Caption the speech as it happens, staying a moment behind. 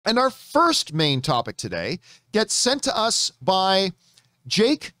And our first main topic today gets sent to us by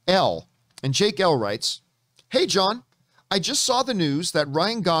Jake L. And Jake L writes, "Hey, John, I just saw the news that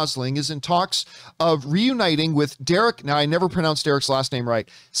Ryan Gosling is in talks of reuniting with Derek," now I never pronounced Derek's last name right,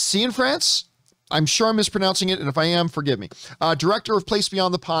 Cianfrance? I'm sure I'm mispronouncing it, and if I am, forgive me. Director of Place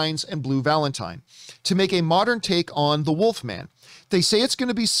Beyond the Pines and Blue Valentine, to make a modern take on the Wolfman. They say it's going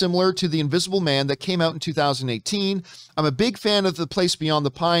to be similar to The Invisible Man that came out in 2018. I'm a big fan of The Place Beyond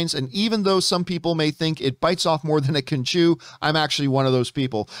the Pines, and even though some people may think it bites off more than it can chew, I'm actually one of those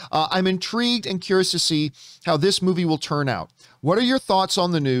people. I'm intrigued and curious to see how this movie will turn out. What are your thoughts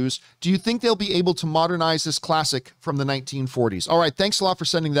on the news? Do you think they'll be able to modernize this classic from the 1940s? All right, thanks a lot for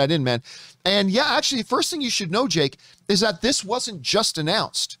sending that in, man. And yeah, actually, the first thing you should know, Jake, is that this wasn't just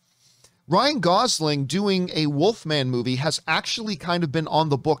announced. Ryan Gosling doing a Wolfman movie has actually kind of been on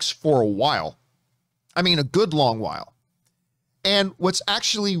the books for a while. I mean, a good long while. And what's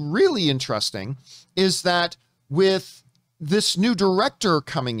actually really interesting is that with this new director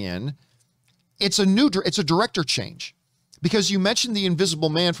coming in, it's a director change. Because you mentioned The Invisible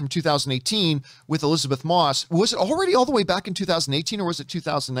Man from 2018 with Elizabeth Moss. Was it already all the way back in 2018 or was it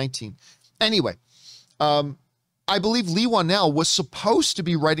 2019? Anyway, I believe Leigh Whannell was supposed to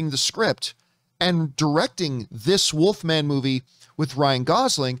be writing the script and directing this Wolfman movie with Ryan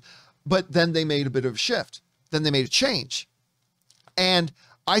Gosling, but then they made a bit of a shift. Then they made a change. And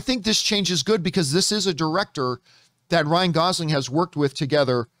I think this change is good because this is a director that Ryan Gosling has worked with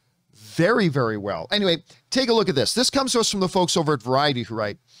together very, very well. Anyway, take a look at this. This comes to us from the folks over at Variety who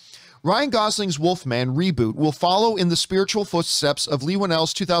write, Ryan Gosling's Wolfman reboot will follow in the spiritual footsteps of Leigh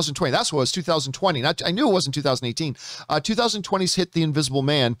Whannell's 2020. That's what it was, 2020. I knew it wasn't 2018. 2020's hit The Invisible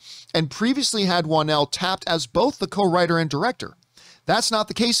Man and previously had Whannell tapped as both the co-writer and director. That's not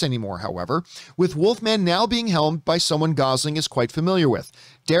the case anymore, however, with Wolfman now being helmed by someone Gosling is quite familiar with.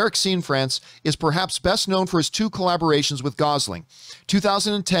 Derek Cianfrance is perhaps best known for his two collaborations with Gosling.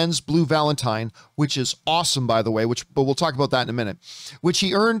 2010's Blue Valentine, which is awesome, by the way, but we'll talk about that in a minute, which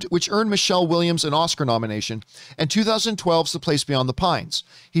earned Michelle Williams an Oscar nomination, and 2012's The Place Beyond the Pines.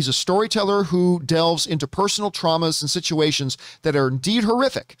 He's a storyteller who delves into personal traumas and situations that are indeed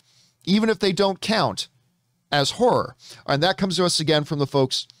horrific, even if they don't count as horror. And that comes to us again from the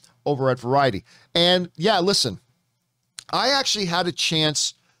folks over at Variety. And yeah, listen, I actually had a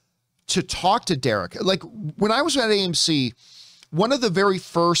chance to talk to Derek. Like when I was at AMC, one of the very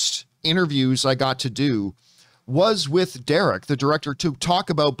first interviews I got to do was with Derek, the director, to talk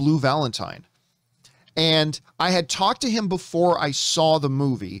about Blue Valentine. And I had talked to him before I saw the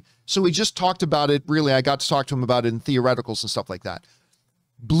movie. So we just talked about it. Really, I got to talk to him about it in theoreticals and stuff like that.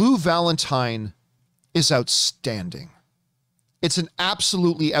 Blue Valentine is outstanding. It's an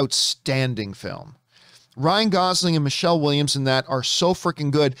absolutely outstanding film. Ryan Gosling and Michelle Williams in that are so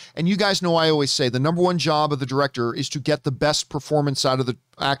freaking good. And you guys know I always say the number one job of the director is to get the best performance out of the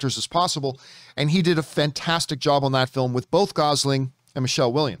actors as possible. And he did a fantastic job on that film with both Gosling and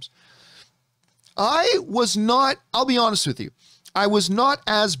Michelle Williams. I'll be honest with you, I was not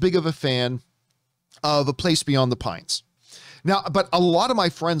as big of a fan of A Place Beyond the Pines. Now, but a lot of my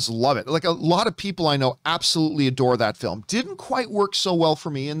friends love it. Like a lot of people I know absolutely adore that film. Didn't quite work so well for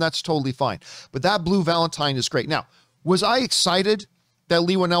me, and that's totally fine. But that Blue Valentine is great. Now, was I excited that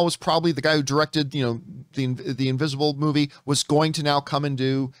Leigh Whannell was probably the guy who directed, the Invisible movie, was going to now come and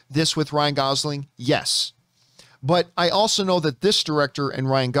do this with Ryan Gosling? Yes. But I also know that this director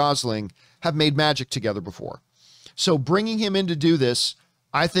and Ryan Gosling have made magic together before. So bringing him in to do this,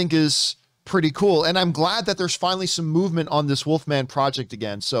 I think is pretty cool. And I'm glad that there's finally some movement on this Wolfman project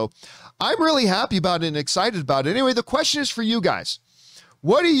again. So I'm really happy about it and excited about it. Anyway, the question is for you guys.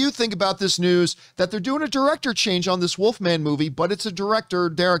 What do you think about this news that they're doing a director change on this Wolfman movie, but it's a director,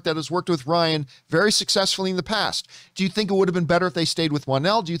 Derek, that has worked with Ryan very successfully in the past? Do you think it would have been better if they stayed with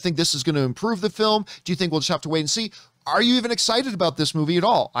Whannell? Do you think this is going to improve the film? Do you think we'll just have to wait and see? Are you even excited about this movie at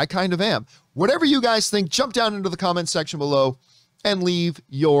all? I kind of am. Whatever you guys think, jump down into the comment section below and leave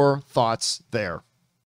your thoughts there.